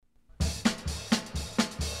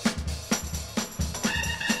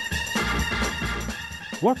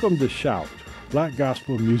Welcome to Shout, Black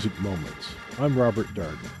Gospel Music Moments. I'm Robert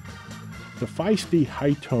Darden. The feisty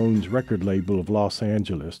High Tones record label of Los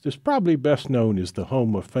Angeles is probably best known as the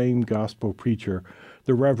home of famed gospel preacher,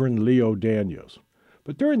 the Reverend Leo Daniels.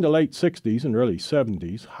 But during the late 60s and early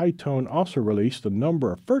 70s, High Tone also released a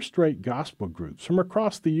number of first-rate gospel groups from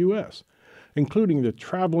across the U.S., including the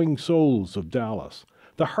Traveling Souls of Dallas,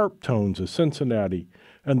 the Harp Tones of Cincinnati,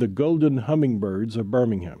 and the Golden Hummingbirds of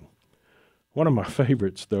Birmingham. One of my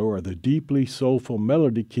favorites, though, are the deeply soulful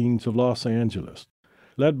Melody Kings of Los Angeles.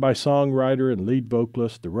 Led by songwriter and lead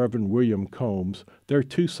vocalist the Reverend William Combs, their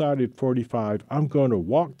two-sided 45, I'm Going to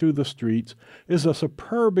Walk Through the Streets, is a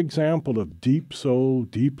superb example of deep soul,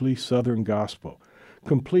 deeply Southern gospel,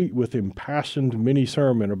 complete with impassioned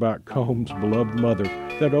mini-sermon about Combs' beloved mother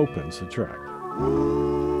that opens the track.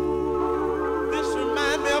 This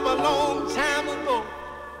reminds me of a long time ago.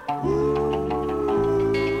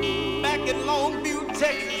 In Longview,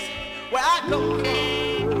 Texas, where I come from.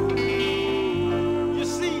 You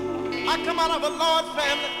see, I come out of a large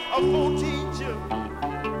family of 14 children.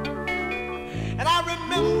 And I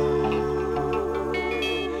remember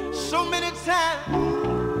so many times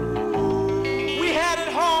we had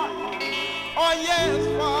it hard, oh yes,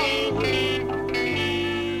 Father.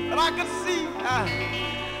 But I could see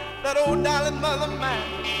that old darling mother of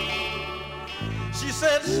mine. She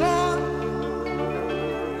said, son,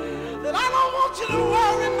 I don't want you to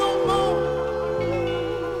worry no more.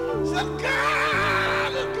 Said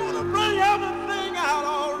God is gonna bring everything out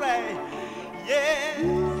all right. Yes.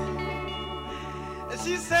 And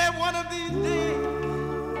she said one of these days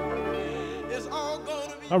it's all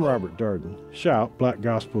gonna be. I'm Robert Darden. Shout, Black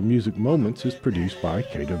Gospel Music Moments is produced by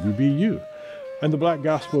KWBU and the Black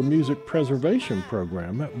Gospel Music Preservation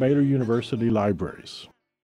Program at Baylor University Libraries.